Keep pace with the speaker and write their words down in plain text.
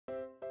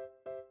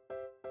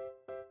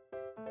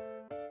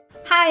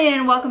Hi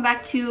and welcome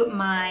back to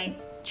my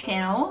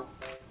channel.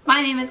 My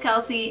name is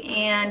Kelsey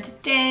and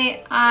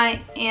today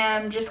I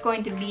am just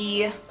going to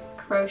be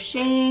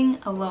crocheting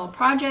a little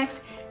project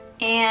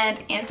and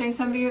answering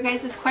some of your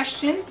guys'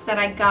 questions that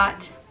I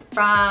got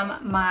from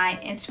my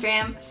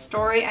Instagram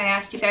story. I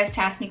asked you guys to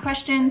ask me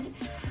questions.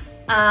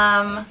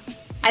 I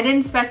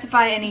didn't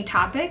specify any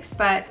topics,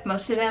 but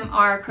most of them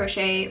are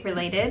crochet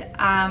related.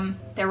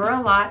 There were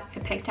a lot. I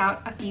picked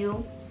out a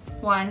few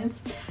ones.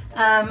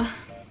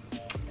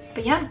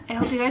 But yeah, I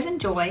hope you guys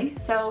enjoy,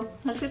 so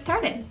let's get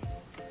started.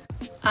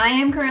 I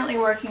am currently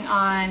working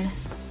on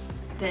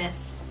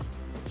this,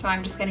 so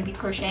I'm just gonna be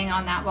crocheting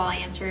on that while I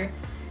answer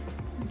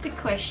the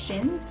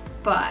questions.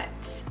 But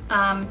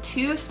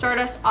to start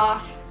us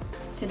off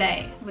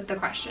today with the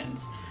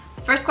questions,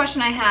 the first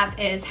question I have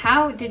is,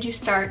 how did you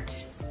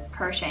start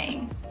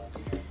crocheting?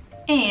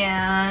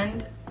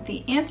 And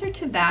the answer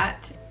to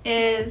that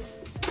is,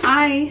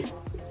 I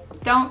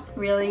don't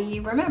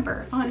really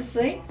remember,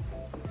 honestly.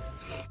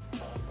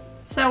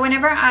 So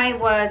whenever I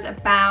was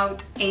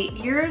about 8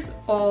 years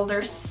old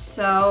or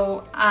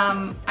so,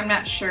 I'm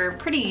not sure,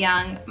 pretty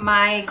young,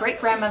 my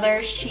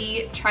great-grandmother,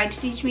 she tried to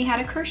teach me how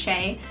to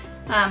crochet.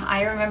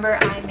 I remember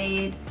I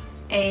made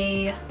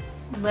a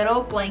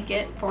little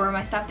blanket for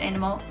my stuffed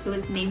animal. It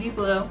was navy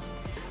blue.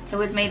 It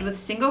was made with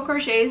single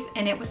crochets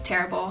and it was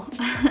terrible.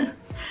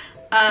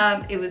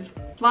 It was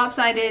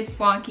lopsided,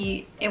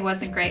 wonky, it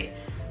wasn't great.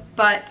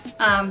 But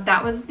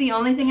that was the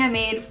only thing I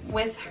made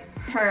with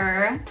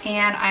her,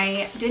 and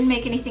I didn't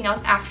make anything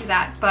else after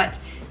that. But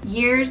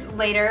years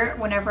later,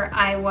 whenever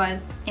I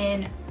was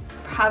in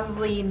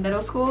probably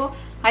middle school,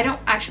 I don't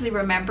actually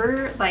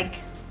remember like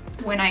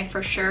when I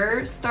for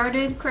sure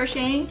started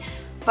crocheting,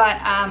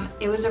 but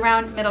it was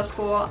around middle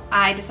school.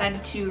 I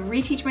decided to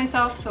reteach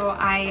myself, so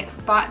I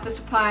bought the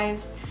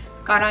supplies,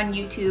 got on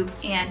YouTube,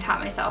 and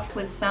taught myself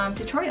with some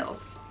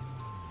tutorials.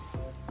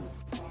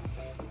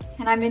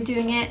 And I've been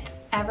doing it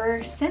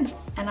ever since,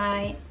 and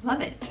I love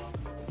it.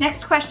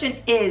 Next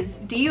question is,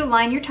 do you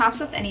line your tops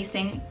with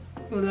anything?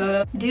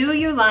 Do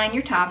you line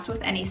your tops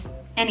with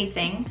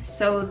anything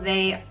so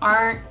they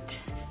aren't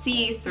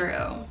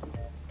see-through?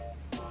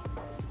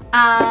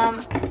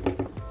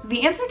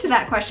 The answer to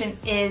that question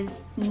is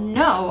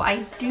no,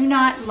 I do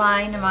not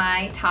line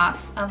my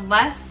tops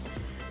unless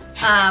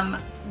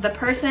the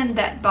person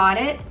that bought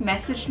it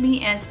messaged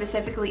me and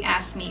specifically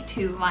asked me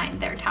to line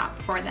their top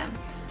for them.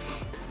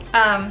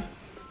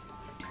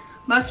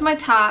 Most of my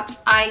tops,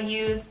 I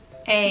use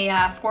a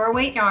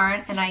 4-weight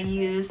yarn, and I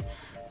use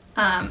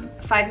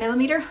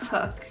 5mm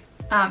hook.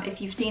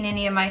 If you've seen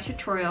any of my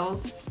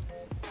tutorials,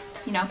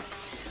 you know.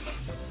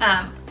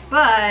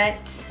 But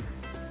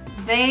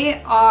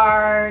they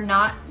are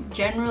not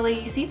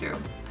generally see-through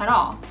at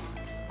all.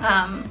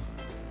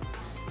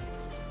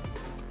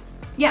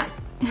 Yeah.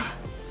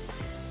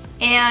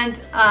 And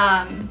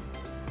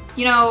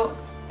you know,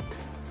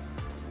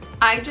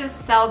 I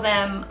just sell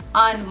them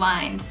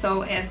unlined,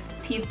 so if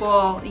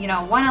people, you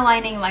know, want a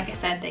lining, like I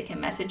said, they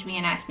can message me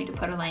and ask me to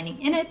put a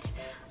lining in it.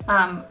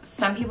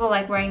 Some people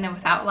like wearing them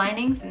without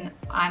linings, and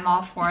I'm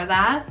all for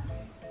that.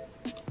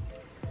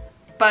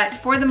 But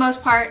for the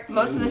most part,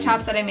 most of the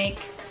tops that I make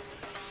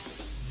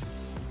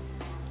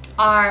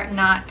are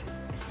not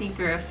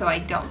see-through, so I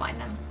don't line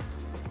them.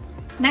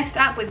 Next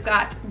up, we've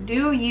got,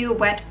 do you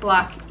wet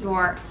block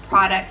your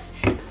products?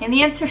 And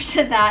the answer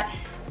to that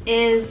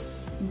is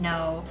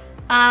no.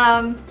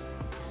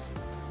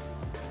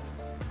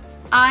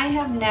 I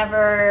have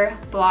never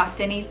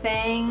blocked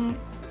anything.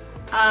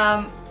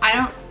 I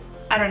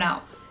don't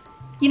know.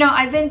 You know,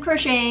 I've been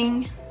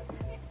crocheting,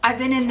 I've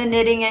been in the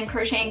knitting and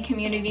crocheting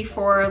community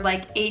for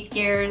like 8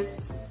 years,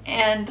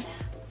 and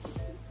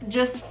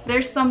just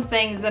there's some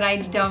things that I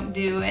don't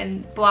do,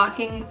 and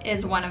blocking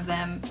is one of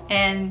them.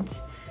 And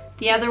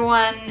the other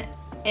one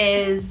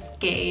is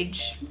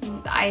gauge.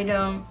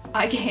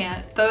 I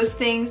can't. Those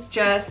things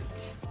just,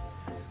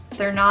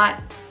 they're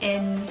not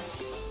in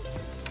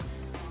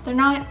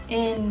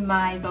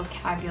my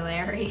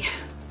vocabulary.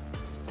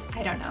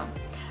 I don't know.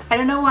 I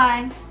don't know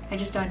why, I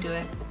just don't do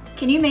it.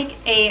 Can you make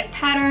a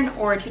pattern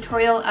or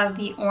tutorial of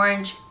the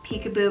orange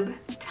peekaboo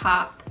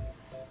top?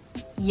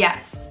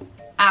 Yes,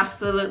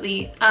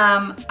 absolutely.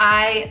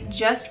 I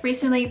just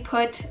recently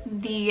put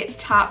the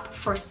top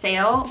for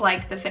sale,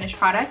 like the finished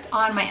product,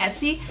 on my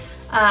Etsy.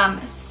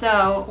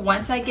 So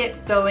once I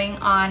get going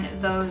on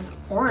those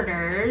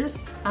orders,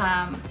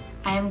 I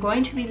am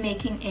going to be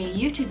making a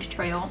YouTube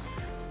tutorial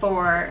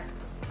for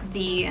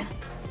the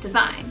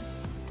design.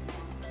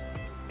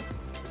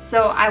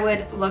 So I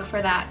would look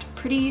for that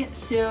pretty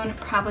soon,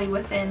 probably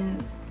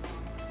within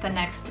the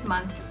next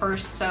month or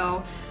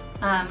so.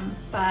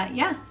 But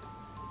yeah,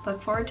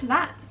 look forward to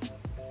that.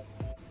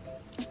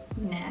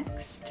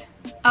 Next.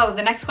 Oh,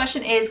 the next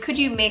question is, could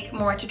you make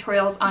more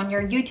tutorials on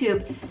your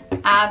YouTube?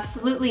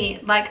 Absolutely.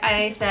 Like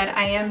I said,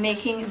 I am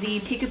making the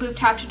peekaboo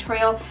top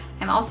tutorial.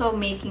 I'm also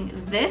making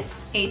this,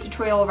 a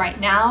tutorial right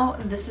now.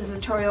 This is a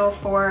tutorial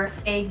for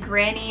a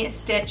granny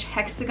stitch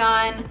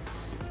hexagon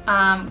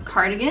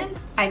cardigan.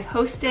 I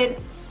posted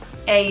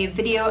a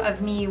video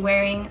of me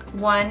wearing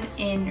one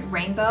in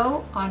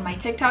rainbow on my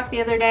TikTok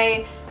the other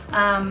day.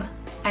 I'm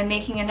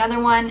making another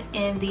one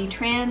in the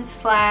trans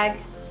flag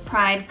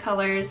pride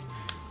colors,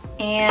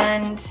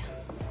 and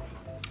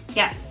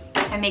yes,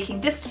 I'm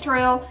making this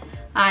tutorial.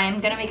 I'm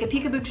gonna make a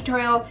peekaboo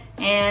tutorial,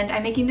 and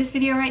I'm making this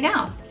video right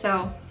now.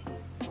 So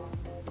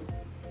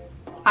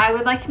I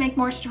would like to make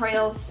more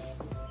tutorials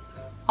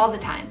all the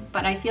time,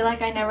 but I feel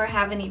like I never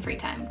have any free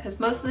time because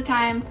most of the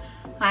time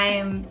I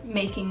am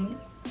making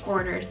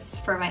orders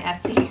for my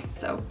Etsy.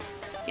 So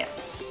yeah.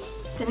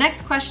 The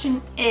next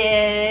question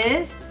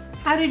is,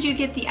 how did you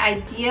get the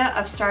idea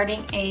of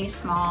starting a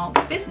small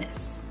business?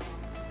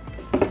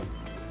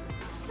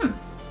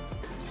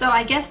 So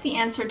I guess the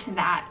answer to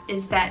that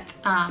is that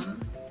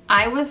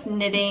I was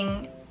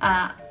knitting,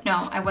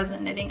 no, I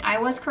wasn't knitting. I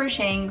was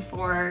crocheting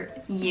for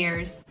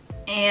years,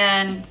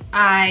 and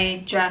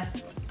I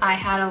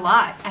had a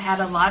lot. I had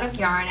a lot of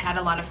yarn. I had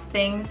a lot of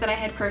things that I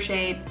had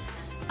crocheted.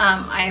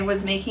 I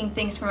was making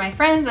things for my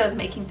friends. I was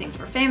making things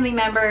for family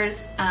members,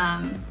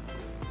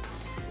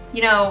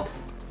 you know,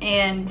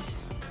 and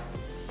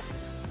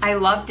I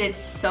loved it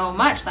so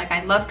much. Like,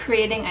 I love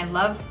creating. I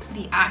love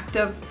the act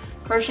of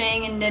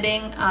crocheting and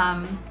knitting.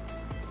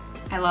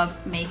 I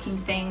love making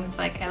things.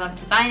 Like, I love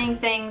designing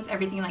things,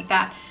 everything like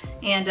that.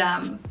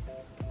 And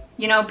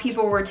you know,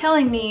 people were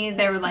telling me,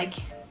 they were like,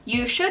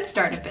 you should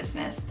start a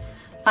business.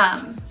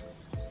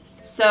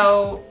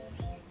 So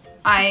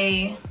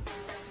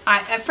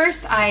at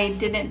first I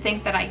didn't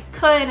think that I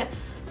could.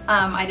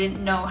 I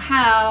didn't know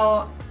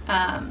how.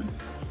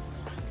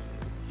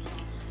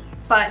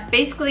 But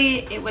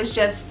basically it was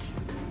just,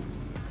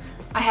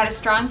 I had a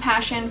strong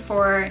passion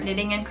for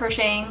knitting and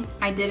crocheting.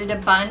 I did it a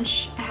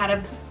bunch. I had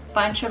a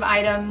bunch of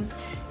items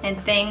and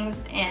things,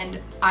 and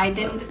I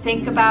didn't really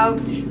think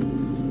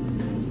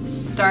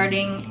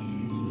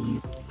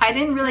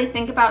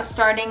about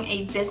starting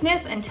a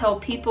business until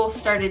people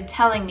started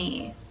telling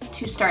me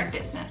to start a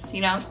business,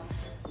 you know?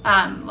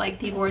 Like,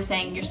 people were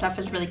saying, your stuff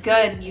is really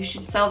good, you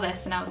should sell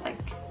this, and I was like,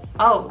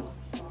 oh,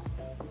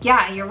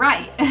 yeah, you're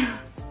right.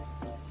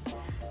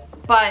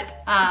 But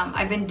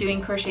I've been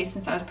doing crochet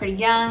since I was pretty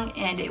young,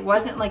 and it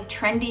wasn't like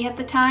trendy at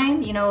the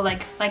time, you know,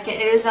 like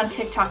it is on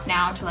TikTok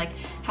now to like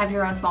have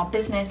your own small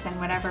business and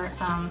whatever.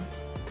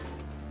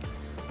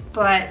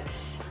 But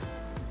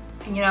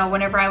you know,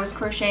 whenever I was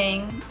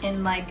crocheting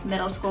in like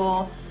middle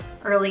school,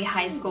 early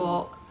high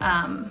school,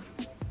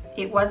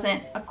 it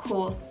wasn't a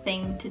cool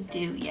thing to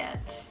do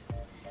yet,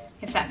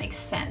 if that makes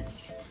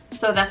sense.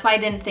 So that's why I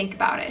didn't think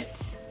about it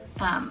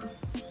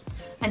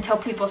until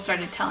people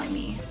started telling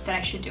me that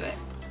I should do it.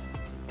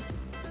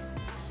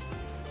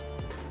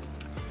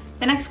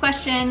 The next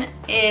question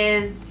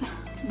is,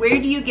 where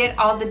do you get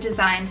all the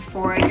designs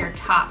for your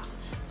tops?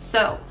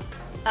 So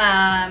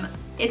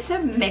it's a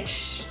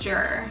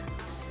mixture,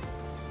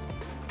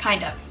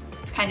 kind of.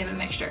 It's kind of a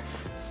mixture.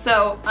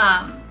 So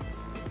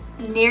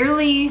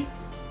nearly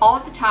all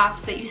of the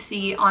tops that you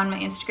see on my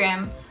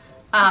Instagram,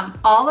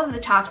 all of the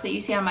tops that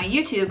you see on my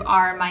YouTube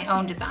are my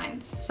own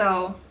designs.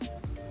 So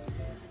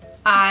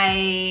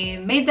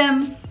I made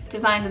them,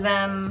 designed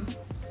them,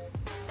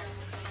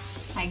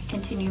 I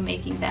continue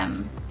making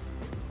them.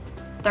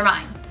 They're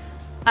mine.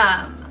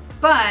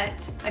 But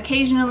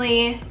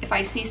occasionally, if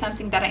I see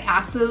something that I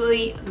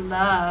absolutely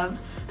love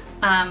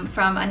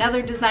from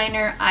another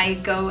designer, I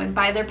go and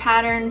buy their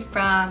pattern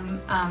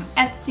from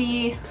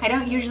Etsy. I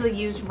don't usually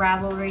use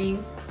Ravelry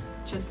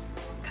just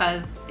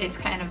because it's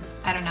kind of,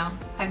 I don't know,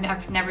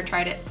 I've never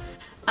tried it.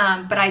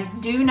 But I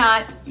do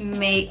not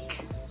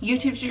make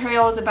YouTube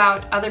tutorials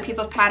about other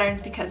people's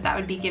patterns because that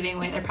would be giving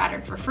away their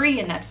pattern for free,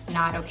 and that's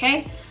not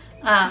okay.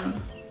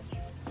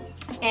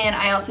 And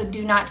I also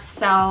do not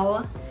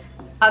sell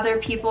other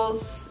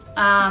people's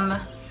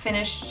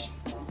finished,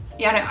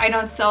 I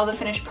don't sell the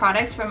finished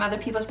products from other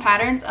people's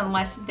patterns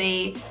unless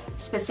they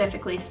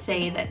specifically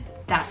say that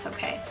that's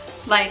okay.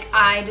 Like,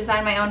 I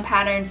design my own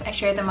patterns, I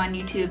share them on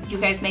YouTube, you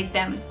guys make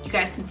them, you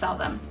guys can sell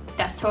them.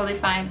 That's totally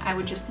fine. I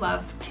would just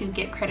love to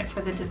get credit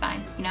for the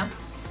design, you know?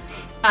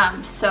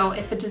 So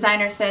if a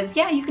designer says,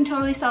 yeah, you can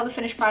totally sell the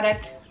finished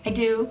product, I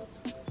do.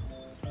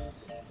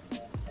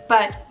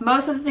 But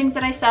most of the things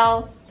that I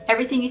sell,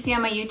 everything you see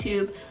on my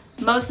YouTube,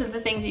 most of the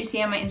things you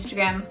see on my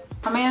Instagram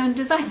are my own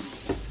designs.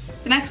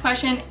 The next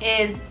question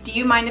is, do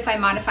you mind if I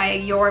modify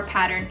your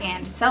pattern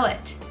and sell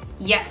it?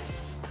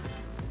 Yes,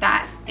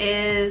 that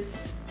is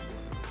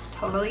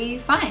totally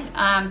fine.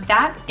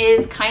 That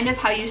is kind of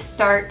how you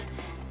start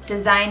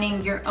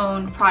designing your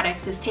own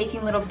products, is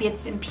taking little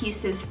bits and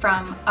pieces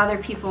from other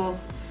people's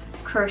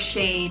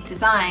crochet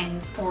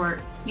designs, or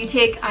you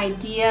take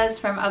ideas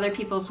from other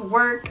people's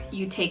work,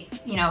 you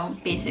take, you know,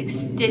 basic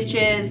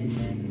stitches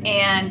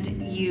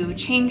and you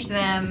change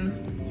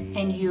them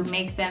and you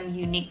make them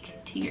unique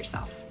to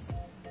yourself.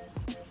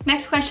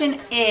 Next question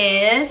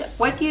is,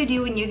 what do you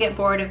do when you get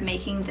bored of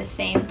making the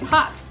same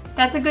tops?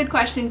 That's a good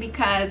question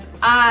because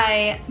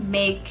I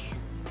make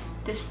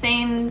the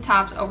same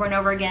tops over and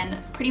over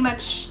again pretty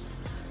much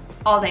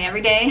all day,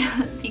 every day,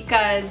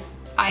 because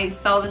I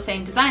sell the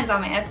same designs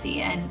on my Etsy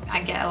and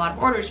I get a lot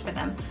of orders for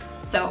them.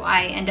 so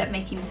I end up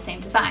making the same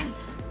design.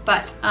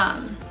 But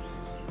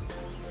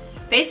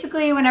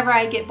basically whenever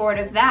I get bored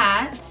of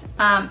that,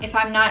 if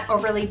I'm not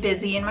overly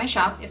busy in my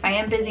shop, if I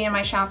am busy in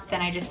my shop,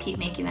 then I just keep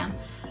making them.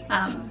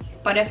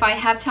 But if I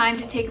have time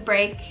to take a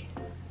break,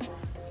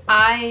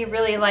 I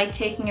really like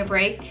taking a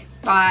break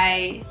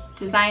by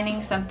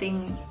designing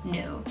something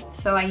new.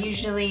 So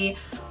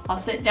I'll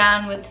sit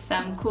down with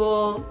some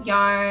cool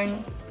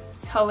yarn,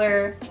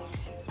 color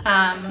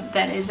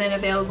that isn't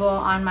available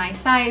on my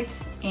site,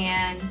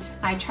 and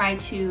I try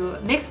to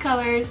mix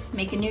colors,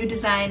 make a new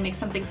design, make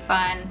something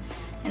fun,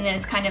 and then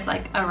it's kind of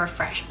like a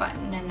refresh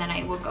button, and then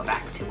I will go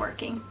back to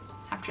working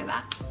after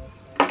that.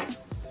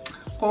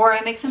 Or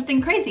I make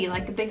something crazy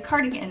like a big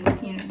cardigan.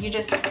 You know,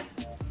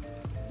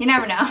 you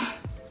never know.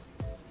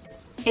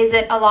 Is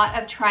it a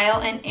lot of trial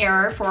and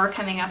error for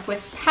coming up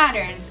with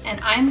patterns? And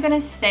I'm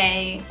gonna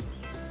say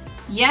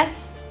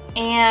yes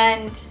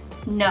and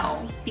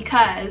no,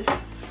 because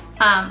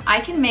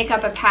I can make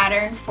up a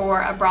pattern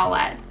for a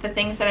bralette, the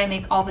things that I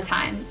make all the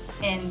time,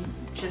 and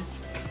just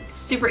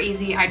super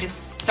easy. I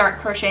just start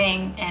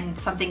crocheting and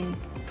something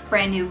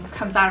brand new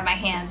comes out of my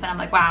hands and I'm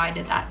like, wow, I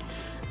did that.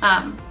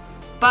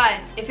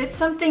 But if it's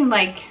something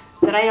like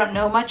that I don't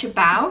know much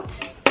about,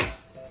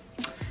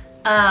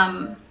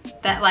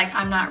 that like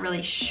I'm not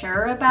really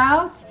sure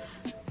about,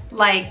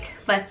 like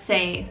let's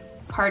say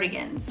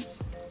cardigans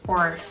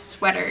or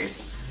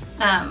sweaters,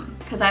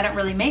 because I don't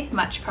really make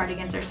much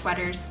cardigans or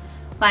sweaters.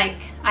 Like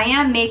I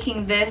am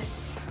making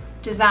this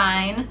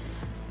design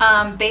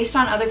based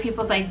on other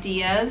people's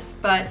ideas,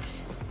 but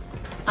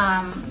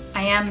I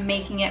am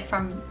making it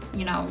from,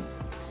 you know,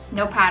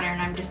 no pattern.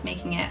 I'm just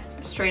making it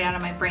straight out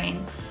of my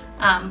brain.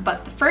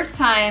 But the first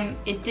time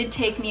it did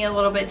take me a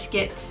little bit to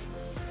get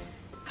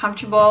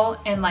comfortable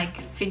and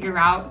like figure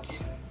out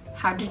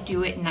how to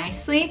do it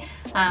nicely.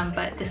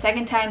 But the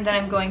second time that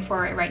I'm going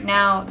for it right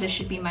now, this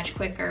should be much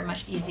quicker,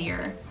 much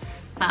easier.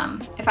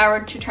 If I were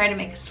to try to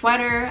make a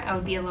sweater, I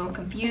would be a little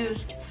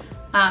confused.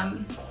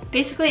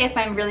 Basically, if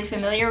I'm really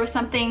familiar with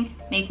something,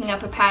 making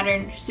up a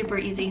pattern, super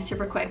easy,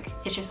 super quick.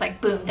 It's just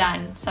like boom,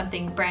 done,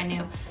 something brand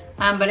new.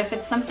 But if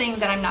it's something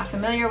that I'm not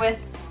familiar with,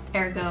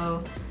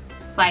 ergo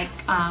like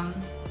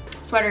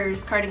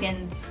sweaters,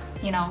 cardigans,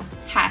 you know,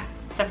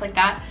 hats, stuff like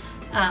that,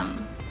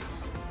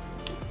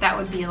 that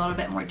would be a little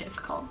bit more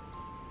difficult.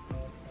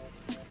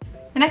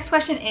 The next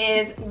question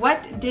is,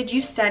 what did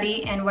you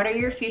study and what are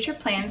your future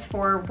plans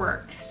for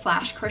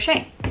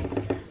work/crochet?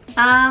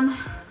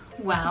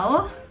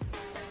 Well,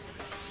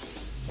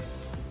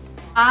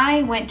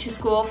 I went to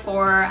school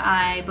for,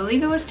 I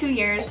believe it was 2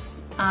 years.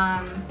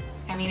 I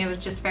mean, it was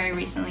just very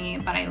recently,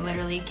 but I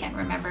literally can't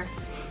remember.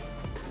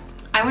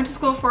 I went to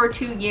school for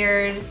 2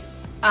 years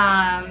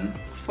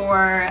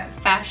for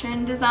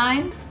fashion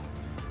design,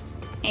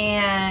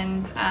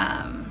 and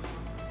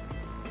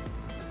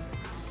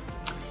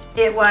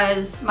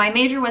my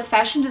major was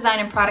fashion design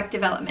and product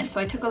development. So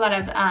I took a lot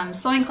of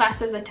sewing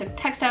classes, I took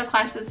textile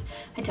classes,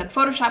 I took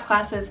Photoshop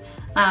classes,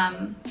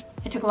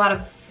 I took a lot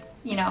of,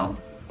 you know,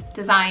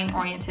 design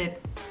oriented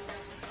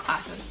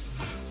classes.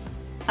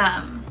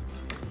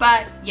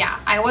 But yeah,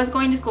 I was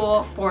going to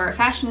school for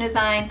fashion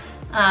design,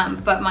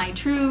 but my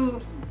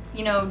true,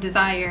 you know,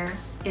 desire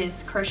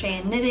is crochet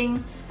and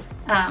knitting.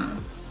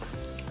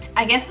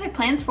 I guess my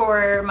plans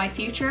for my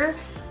future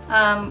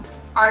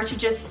are to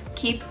just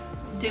keep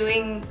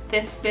doing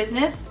this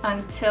business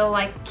until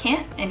I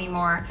can't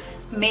anymore.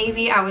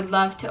 Maybe I would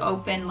love to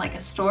open like a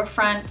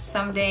storefront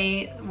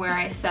someday where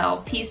I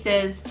sell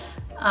pieces,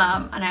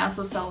 and I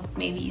also sell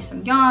maybe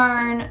some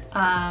yarn,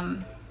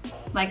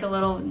 like a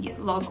little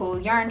local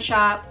yarn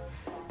shop,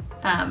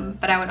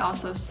 but I would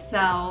also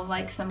sell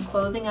like some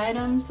clothing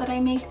items that I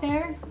make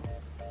there.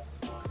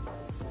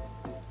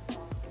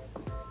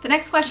 The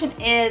next question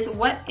is,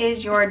 what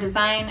is your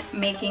design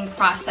making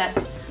process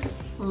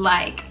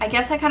like? I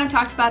guess I kind of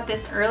talked about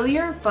this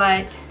earlier,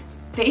 but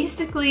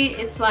basically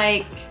it's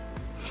like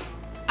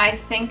I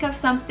think of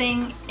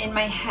something in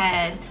my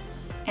head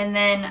and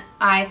then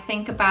I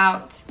think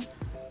about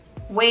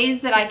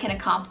ways that I can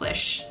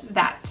accomplish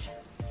that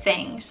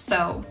thing.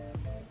 So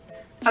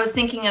I was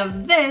thinking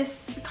of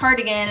this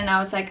cardigan and I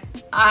was like,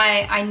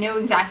 I knew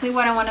exactly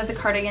what I wanted the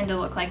cardigan to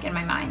look like in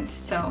my mind.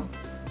 So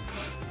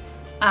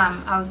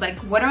I was like,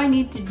 what do I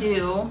need to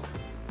do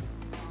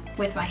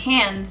with my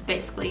hands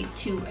basically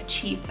to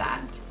achieve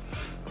that?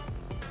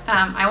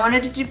 I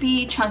wanted it to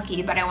be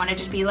chunky, but I wanted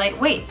it to be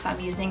lightweight. So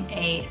I'm using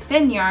a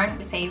thin yarn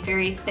with a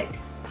very thick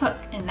hook,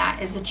 and that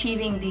is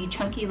achieving the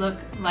chunky look,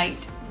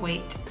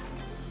 lightweight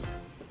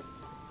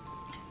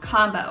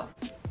combo.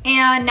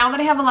 And now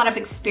that I have a lot of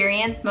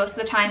experience, most of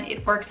the time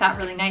it works out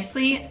really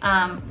nicely.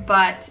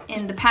 But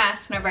in the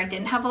past, whenever I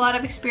didn't have a lot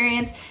of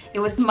experience, it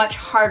was much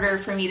harder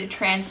for me to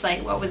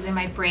translate what was in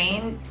my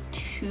brain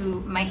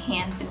to my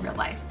hands in real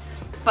life.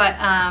 But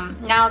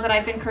now that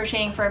I've been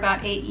crocheting for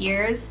about 8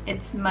 years,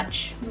 it's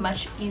much,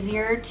 much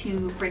easier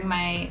to bring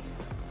my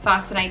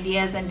thoughts and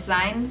ideas and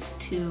designs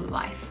to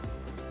life.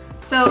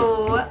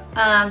 So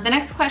the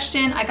next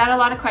question, I got a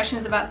lot of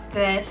questions about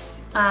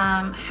this.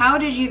 How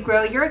did you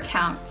grow your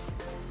account?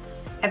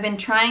 I've been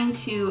trying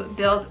to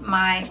build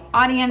my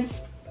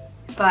audience,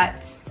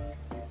 but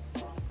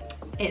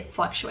it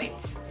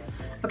fluctuates.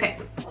 Okay,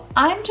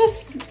 I'm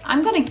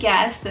gonna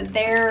guess that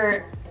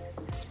they're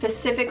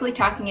specifically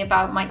talking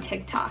about my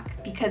TikTok,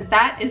 because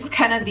that is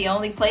kind of the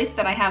only place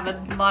that I have a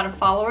lot of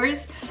followers.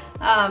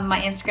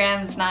 My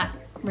Instagram is not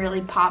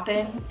really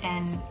popping,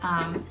 and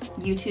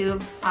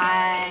YouTube,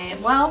 I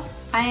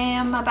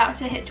am about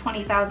to hit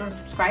 20,000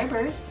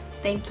 subscribers.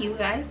 Thank you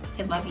guys,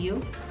 I love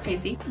you,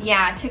 crazy.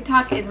 Yeah,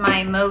 TikTok is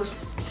my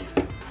most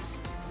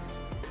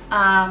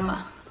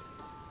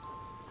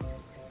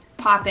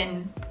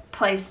poppin'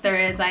 place there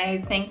is.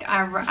 I think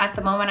at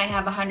the moment I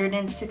have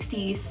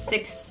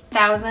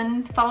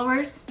 166,000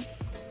 followers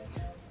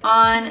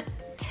on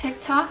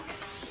TikTok.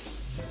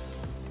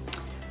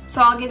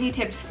 So I'll give you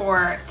tips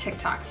for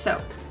TikTok.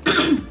 So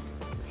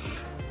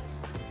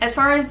as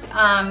far as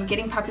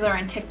getting popular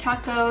on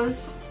TikTok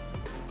goes,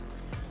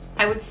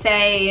 I would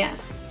say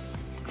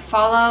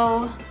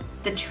follow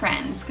the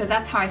trends, because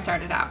that's how I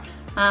started out.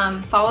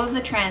 Follow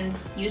the trends,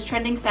 use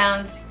trending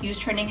sounds, use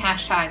trending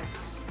hashtags.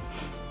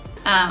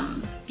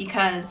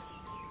 Because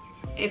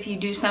if you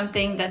do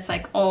something that's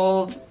like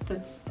old,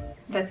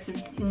 that's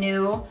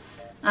new,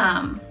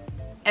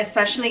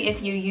 especially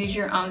if you use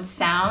your own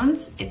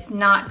sounds, it's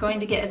not going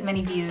to get as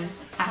many views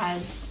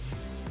as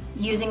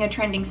using a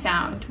trending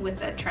sound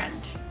with a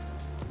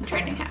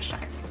trending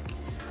hashtags.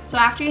 So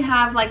after you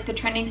have like the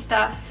trending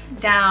stuff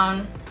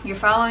down, you're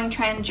following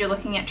trends, you're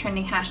looking at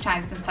trending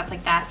hashtags and stuff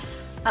like that,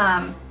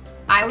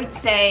 I would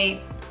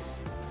say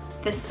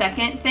the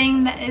second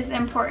thing that is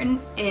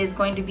important is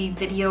going to be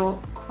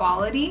video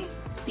quality,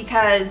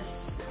 because,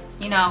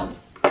 you know,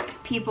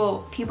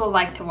 people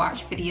like to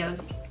watch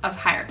videos of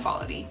higher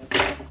quality.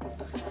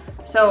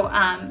 So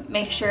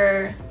make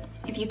sure,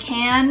 if you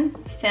can,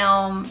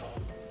 film,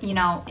 you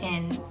know,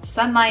 in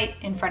sunlight,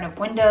 in front of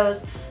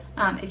windows.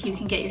 If you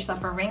can get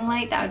yourself a ring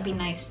light, that would be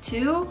nice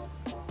too.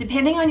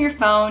 Depending on your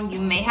phone, you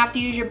may have to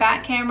use your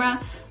back camera.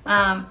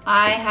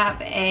 I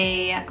have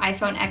a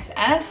iPhone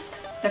XS.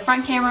 The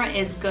front camera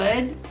is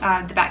good,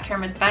 the back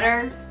camera is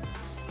better,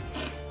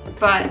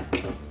 but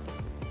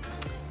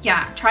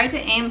yeah, try to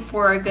aim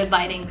for good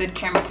lighting, good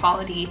camera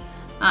quality,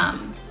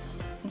 and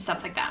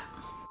stuff like that.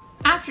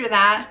 After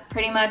that,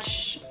 pretty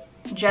much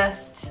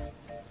just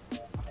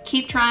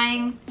keep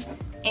trying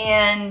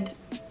and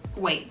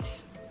wait.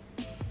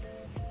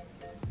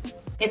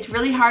 It's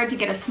really hard to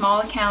get a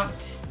small account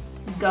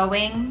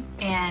going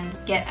and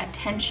get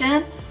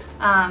attention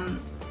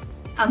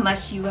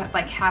unless you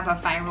like have a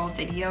viral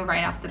video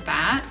right off the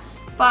bat.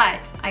 But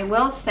I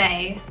will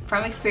say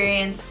from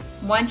experience,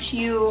 once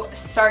you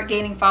start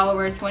gaining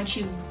followers, once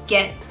you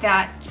get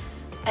that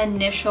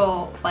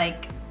initial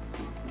like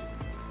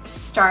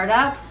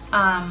startup,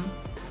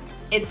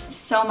 it's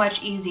so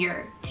much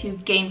easier to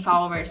gain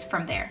followers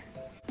from there.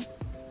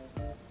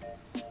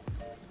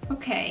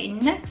 Okay,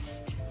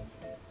 next.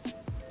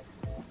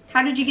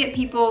 How did you get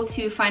people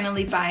to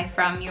finally buy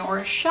from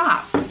your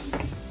shop?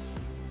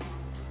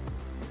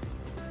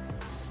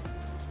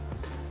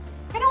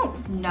 I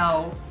don't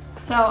know.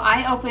 So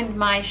I opened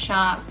my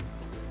shop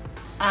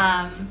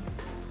a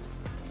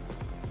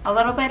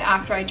little bit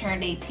after I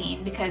turned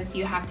 18, because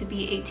you have to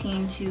be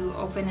 18 to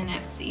open an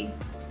Etsy.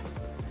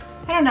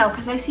 I don't know,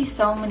 because I see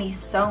so many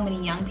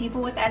young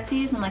people with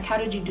Etsys, and I'm like, how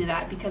did you do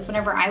that? Because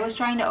whenever I was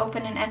trying to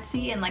open an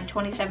Etsy in like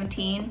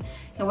 2017,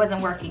 it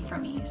wasn't working for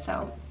me.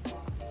 So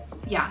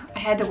yeah, I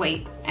had to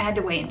wait. I had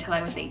to wait until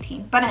I was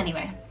 18. But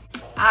anyway,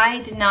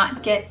 I did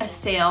not get a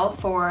sale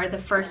for the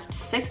first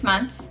 6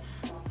 months.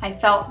 I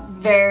felt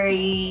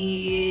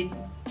very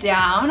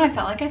down. I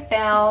felt like I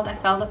failed. I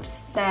felt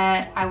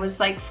upset. I was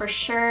like, for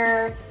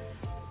sure,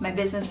 my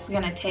business is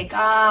gonna take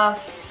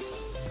off.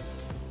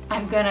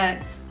 I'm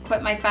gonna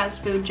quit my fast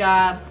food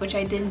job, which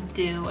I didn't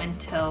do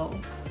until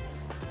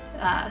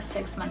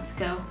 6 months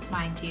ago,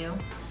 mind you.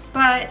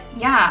 But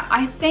yeah,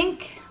 I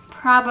think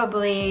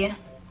probably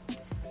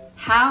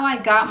how I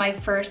got my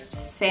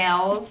first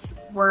sales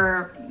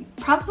were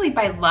probably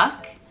by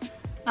luck.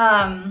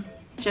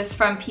 Just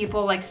from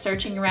people like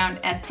searching around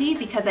Etsy,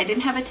 because I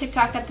didn't have a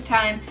TikTok at the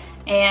time,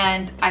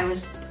 and I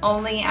was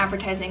only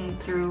advertising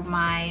through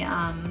my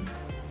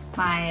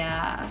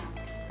my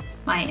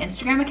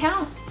Instagram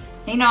account.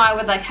 And, you know, I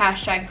would like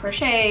hashtag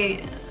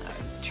crochet,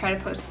 try to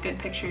post good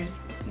pictures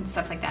and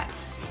stuff like that.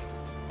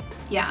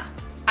 Yeah,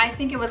 I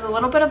think it was a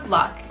little bit of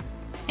luck,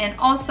 and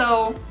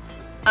also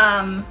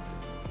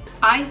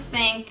I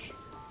think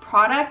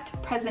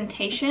product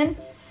presentation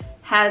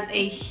has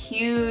a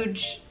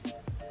huge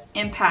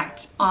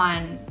impact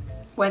on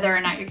whether or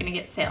not you're gonna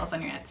get sales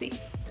on your Etsy.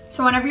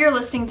 So whenever you're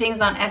listing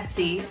things on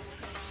Etsy,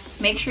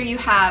 make sure you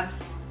have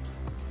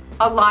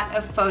a lot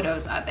of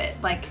photos of it,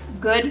 like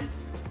good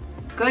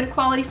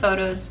quality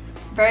photos,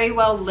 very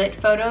well lit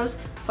photos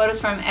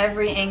from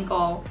every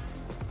angle.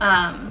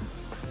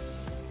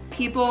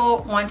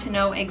 People want to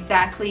know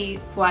exactly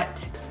what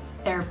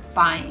they're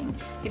buying.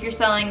 If you're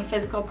selling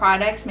physical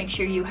products, make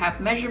sure you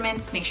have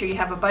measurements, make sure you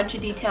have a bunch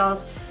of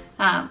details.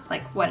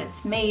 like what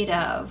it's made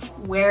of,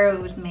 where it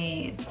was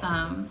made,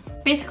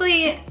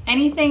 basically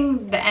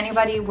anything that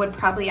anybody would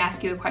probably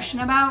ask you a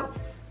question about,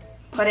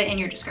 put it in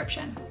your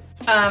description.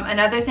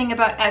 Another thing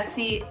about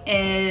Etsy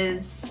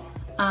is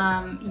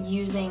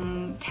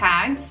using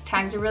tags.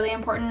 Tags are really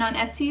important on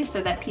Etsy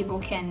so that people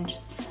can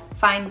just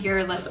find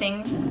your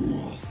listings.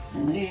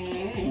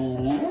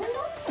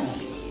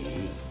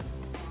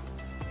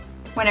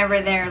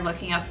 Whenever they're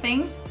looking up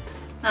things.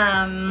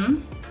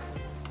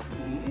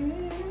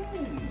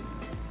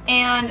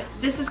 And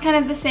this is kind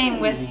of the same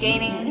with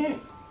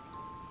gaining,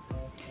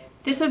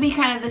 this would be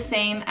kind of the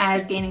same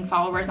as gaining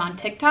followers on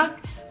TikTok.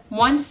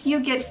 Once you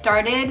get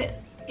started,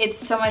 it's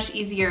so much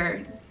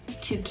easier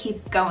to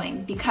keep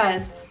going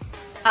because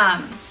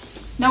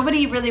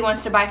nobody really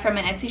wants to buy from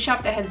an Etsy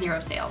shop that has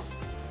 0 sales.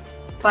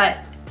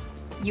 But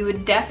you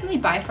would definitely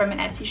buy from an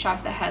Etsy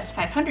shop that has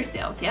 500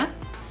 sales, yeah?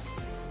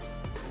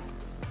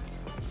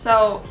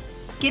 So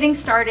getting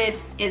started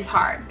is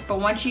hard,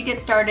 but once you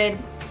get started,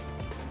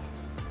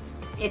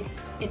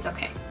 it's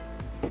okay.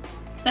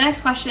 The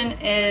next question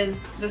is,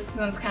 this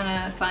one's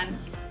kind of fun.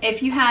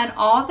 If you had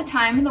all the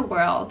time in the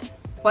world,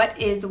 what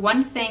is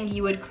one thing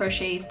you would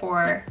crochet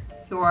for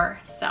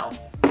yourself?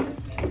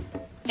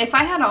 If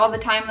I had all the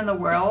time in the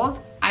world,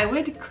 I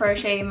would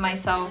crochet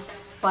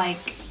myself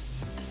like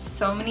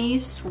so many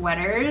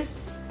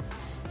sweaters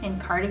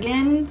and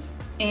cardigans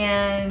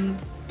and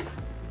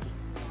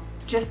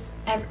just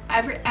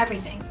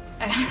everything.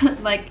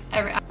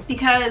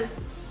 Because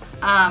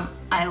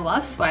I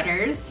love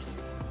sweaters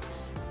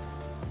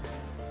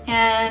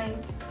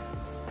and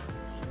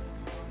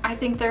I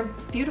think they're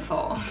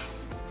beautiful.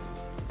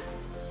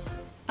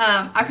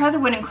 I probably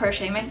wouldn't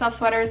crochet myself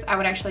sweaters. I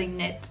would actually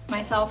knit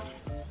myself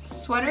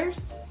sweaters.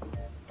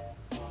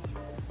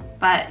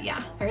 But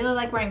yeah, I really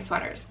like wearing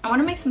sweaters. I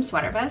want to make some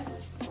sweater vests.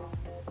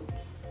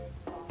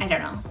 I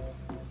don't know.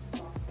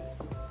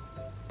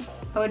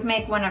 I would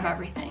make one of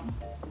everything.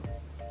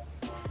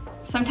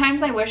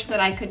 Sometimes I wish that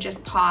I could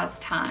just pause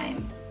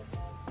time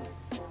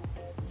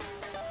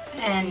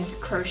and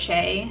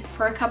crochet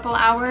for a couple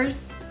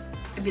hours.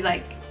 It'd be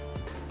like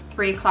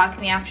 3 o'clock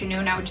in the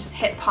afternoon. I would just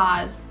hit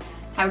pause.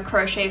 I would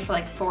crochet for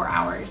like 4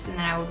 hours and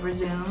then I would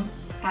resume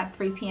at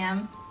 3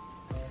 p.m.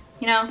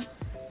 You know?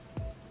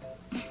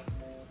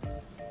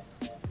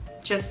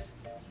 Just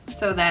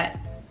so that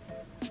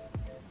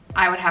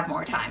I would have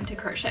more time to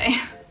crochet.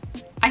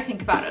 I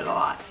think about it a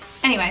lot.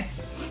 Anyway,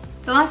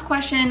 the last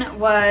question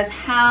was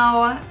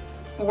how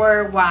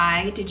or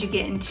why did you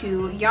get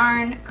into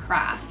yarn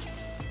crafts?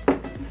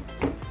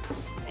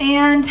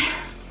 And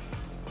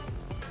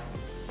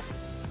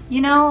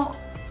you know,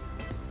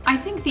 I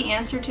think the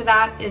answer to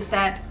that is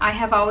that I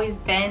have always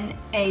been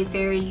a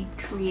very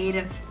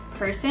creative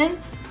person.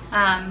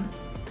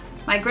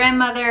 My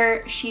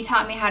grandmother, she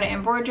taught me how to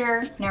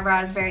embroider whenever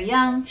I was very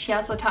young. She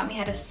also taught me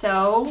how to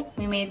sew.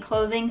 We made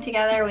clothing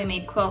together, we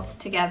made quilts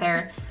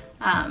together,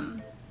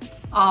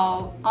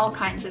 all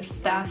kinds of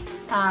stuff.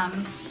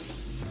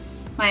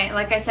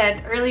 Like I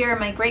said earlier,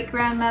 my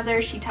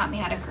great-grandmother, she taught me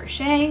how to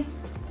crochet.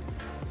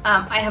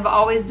 I have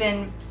always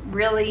been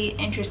really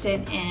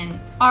interested in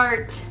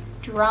art,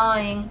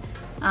 drawing,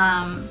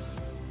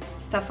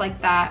 stuff like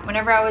that.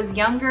 Whenever I was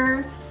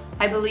younger,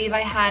 I believe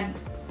I had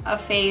a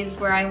phase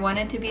where I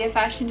wanted to be a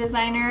fashion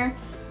designer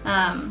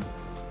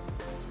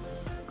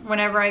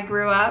whenever I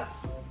grew up.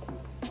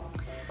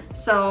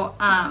 So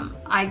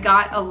I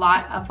got a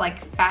lot of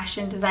like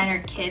fashion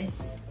designer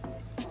kits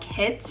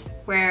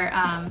where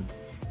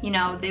you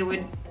know, they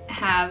would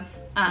have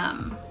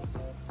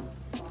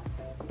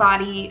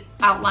body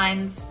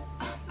outlines.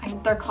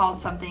 They're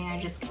called something,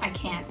 I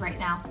can't right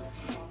now.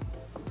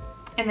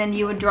 And then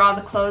you would draw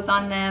the clothes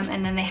on them,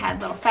 and then they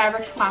had little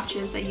fabric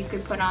swatches that you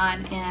could put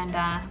on, and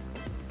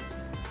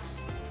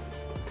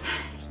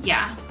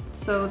yeah,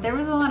 so there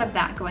was a lot of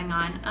that going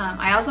on.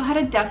 I also had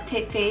a duct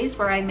tape phase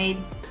where I made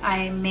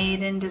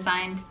and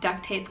designed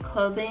duct tape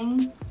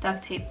clothing,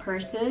 duct tape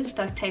purses,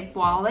 duct tape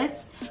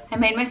wallets. I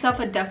made myself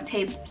a duct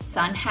tape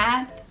sun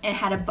hat. It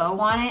had a bow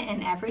on it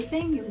and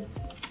everything. It was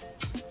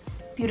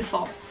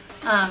beautiful.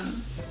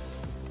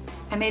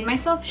 I made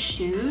myself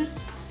shoes.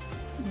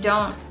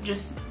 Don't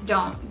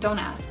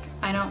ask.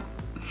 I don't,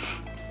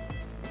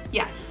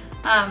 yeah.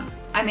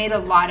 I made a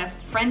lot of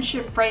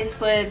friendship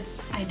bracelets.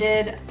 I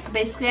did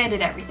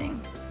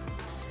everything.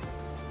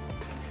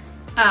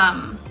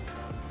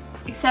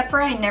 Except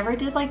for I never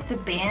did like the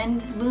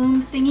band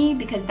loom thingy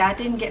because that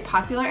didn't get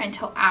popular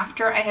until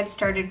after I had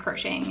started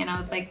crocheting, and I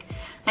was like,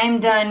 I'm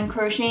done,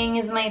 crocheting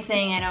is my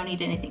thing, I don't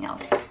need anything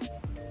else.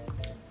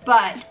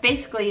 But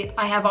basically,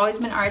 I have always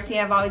been artsy,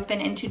 I've always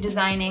been into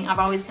designing, I've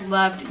always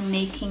loved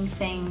making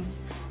things.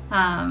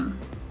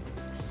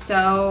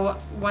 So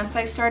once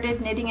I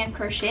started knitting and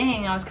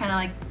crocheting, I was kind of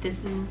like,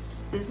 this is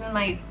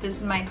my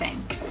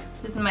thing.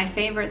 This is my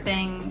favorite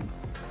thing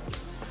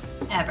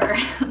ever.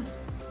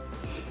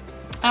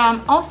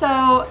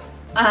 Also,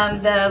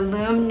 the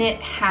loom knit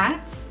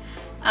hats.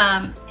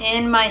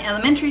 In my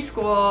elementary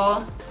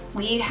school,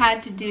 we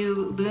had to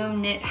do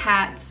loom knit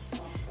hats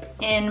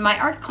in my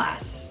art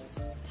class.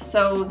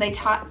 So they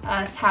taught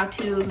us how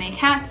to make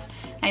hats.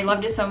 I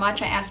loved it so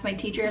much I asked my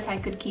teacher if I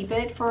could keep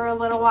it for a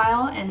little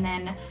while, and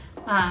then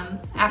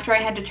after I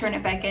had to turn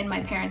it back in,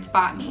 my parents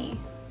bought me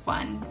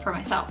one for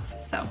myself.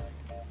 So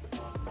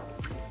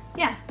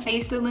yeah, I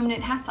used to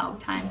illuminate hats all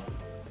the time.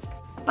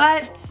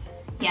 But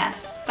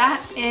yes,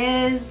 that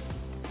is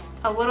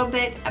a little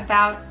bit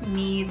about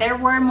me. There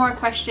were more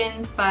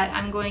questions, but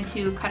I'm going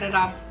to cut it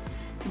off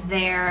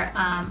there.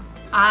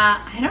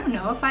 I don't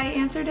know if I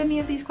answered any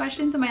of these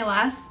questions in my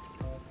last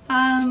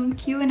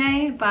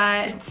Q&A,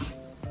 but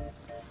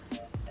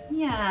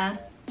yeah,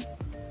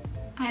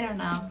 I don't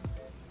know.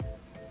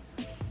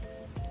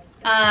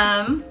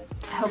 I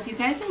hope you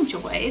guys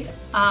enjoyed.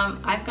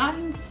 I've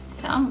gotten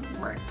some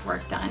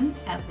work done,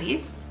 at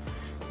least.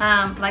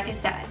 Like I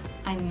said,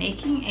 I'm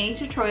making a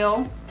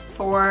tutorial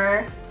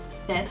for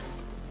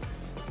this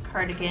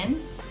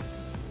cardigan.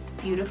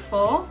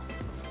 Beautiful,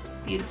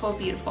 beautiful,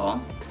 beautiful.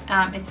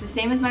 It's the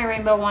same as my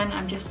rainbow one.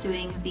 I'm just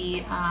doing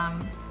the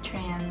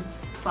trans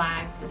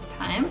flag this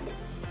time.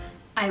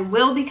 I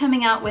will be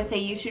coming out with a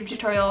YouTube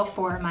tutorial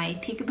for my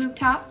peekaboo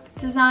top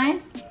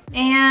design,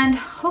 and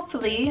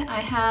hopefully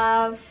I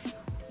have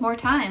more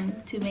time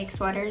to make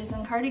sweaters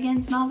and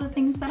cardigans and all the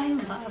things that I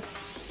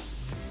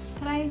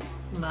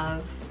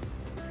love.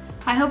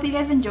 I hope you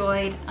guys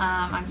enjoyed.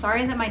 I'm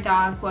sorry that my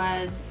dog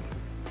was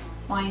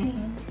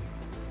whining.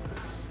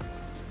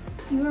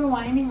 You were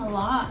whining a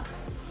lot.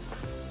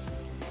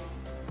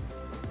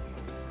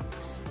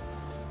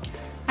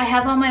 I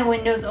have all my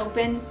windows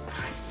open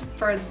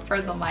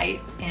for the light,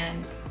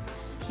 and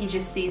he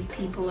just sees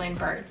people and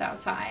birds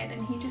outside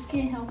and he just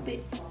can't help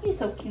it. He's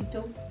so cute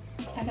though.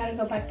 I gotta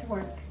go back to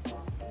work.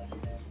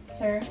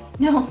 Sir?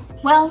 No.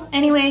 Well,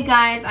 anyway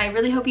guys, I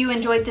really hope you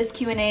enjoyed this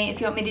Q&A.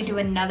 If you want me to do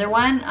another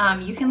one,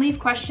 you can leave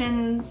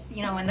questions,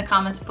 you know, in the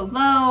comments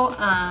below.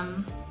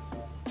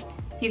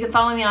 You can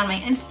follow me on my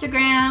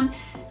Instagram.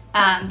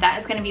 That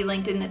is gonna be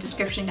linked in the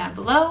description down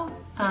below.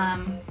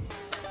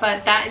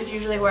 But that is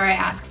usually where I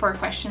ask for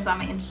questions on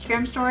my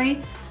Instagram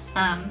story.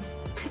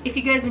 If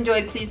you guys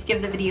enjoyed, please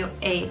give the video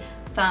a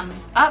thumbs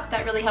up.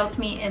 That really helps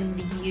me in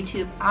the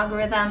YouTube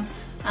algorithm.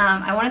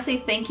 I want to say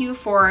thank you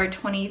for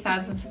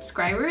 20,000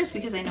 subscribers,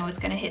 because I know it's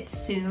going to hit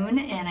soon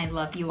and I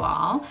love you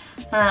all.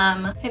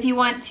 If you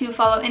want to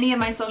follow any of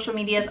my social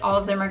medias, all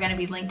of them are going to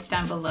be linked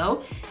down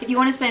below. If you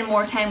want to spend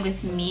more time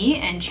with me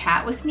and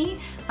chat with me,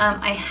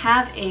 I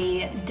have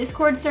a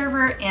Discord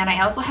server, and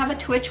I also have a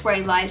Twitch where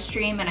I live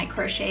stream and I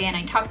crochet and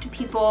I talk to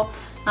people.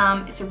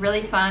 It's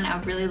really fun. I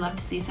would really love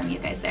to see some of you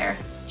guys there.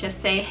 Just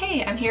say,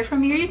 hey, I'm here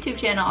from your YouTube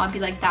channel. I'll be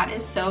like, that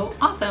is so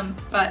awesome.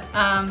 But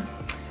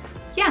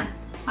yeah,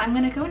 I'm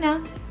gonna go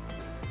now.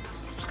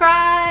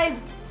 Subscribe!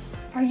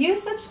 Are you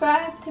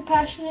subscribed to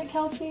Passionate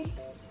Kelsie?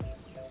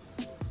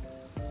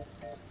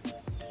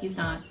 He's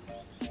not.